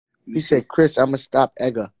He said, Chris, I'm going to stop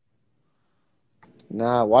Edgar.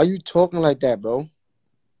 Nah, why you talking like that, bro?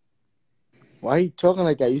 Why you talking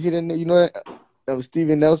like that? You see that? You know that was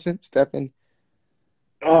Steven Nelson, Stephen.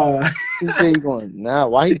 Oh, He said he's going. Nah,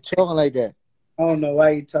 why he talking like that? I don't know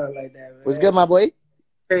why you talk like that, man. What's good, my boy?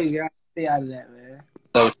 Crazy. I stay out of that, man.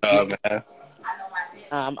 So, man.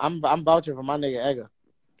 I'm vouching for my nigga Edgar.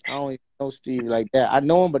 I don't even know Steve like that. I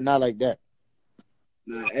know him, but not like that.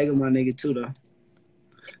 Nah, Edgar my nigga too, though.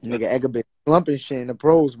 Nigga Edgar been slumping shit in the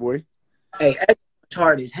pros, boy. Hey, Edgar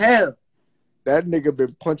hard as hell. That nigga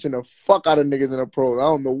been punching the fuck out of niggas in the pros. I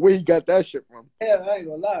don't know where he got that shit from. Hell, I ain't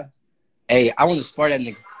gonna lie. Hey, I want to spar that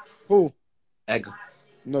nigga. Who? Edgar.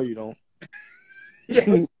 No, you don't.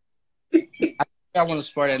 I want to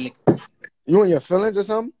spar that nigga. You in your feelings or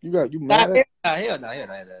something? You mad? Hell no.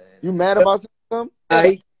 You mad about something? Nah,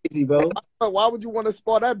 he crazy, bro. Why would you want to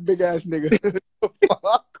spar that big ass nigga?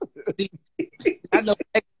 I know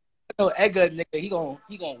Edgar, nigga. He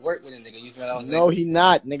gonna work with a nigga. You feel what I'm saying? No, he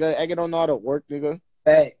not, nigga. Edgar don't know how to work, nigga.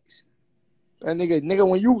 Facts. That nigga,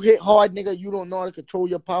 when you hit hard, nigga, you don't know how to control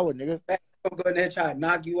your power, nigga. I'm going there trying to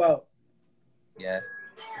knock you out. Yeah.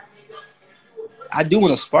 I do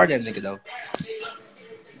want to spar that nigga though.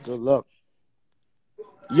 Good luck.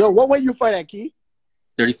 Yo, what way you fight at, Key?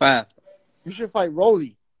 35. You should fight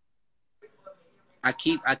Rolly. I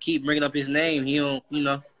keep bringing up his name. He don't, you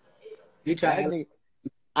know. He trying.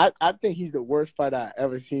 I think he's the worst fighter I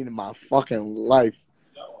ever seen in my fucking life.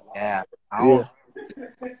 Yeah. I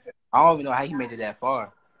don't even know how he made it that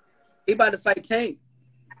far. He about to fight Tank.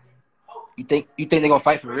 You think they gonna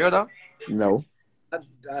fight for real though? No.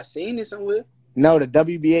 I seen it somewhere. No, the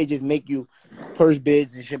WBA just make you purse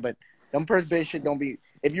bids and shit, but them purse bids shit don't be.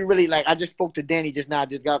 If you really like, I just spoke to Danny just now. I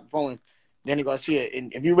just got the phone. Danny gonna see it.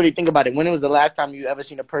 And if you really think about it, when it was the last time you ever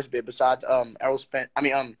seen a purse bid besides Errol Spence? I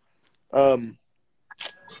mean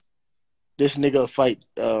this nigga fight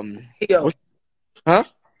Tio. huh?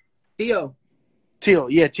 Tio.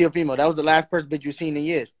 Teofimo. That was the last purse bid you seen in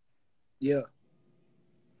years. Yeah.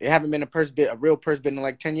 It haven't been a real purse bid in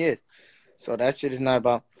like 10 years. So that shit is not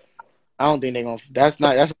about. I don't think they're gonna. That's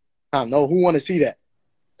time. No, who want to see that?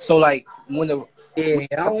 So like when the I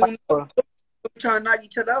don't know. I'm trying to knock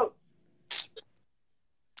each other out.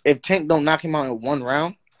 If Tank don't knock him out in one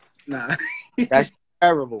round, Nah. that's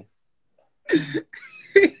terrible.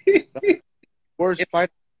 Worst fight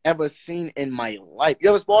I've ever seen in my life. You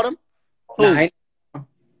ever spot him? Nah,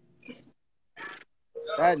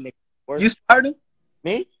 That nigga worst. you sparred him?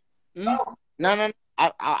 Me? Mm-hmm. No.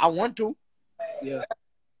 I want to. Yeah.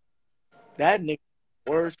 That nigga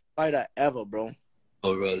worst fighter ever, bro.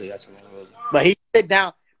 Oh really? That's really. But he sit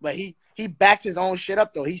down. But he backs his own shit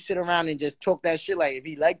up though. He sit around and just talk that shit like if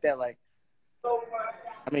he like that like.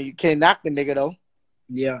 I mean, you can't knock the nigga though.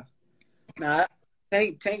 Yeah. Nah,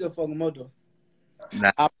 Tank will fuck him up though.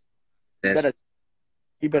 Nah.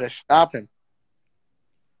 You better stop him.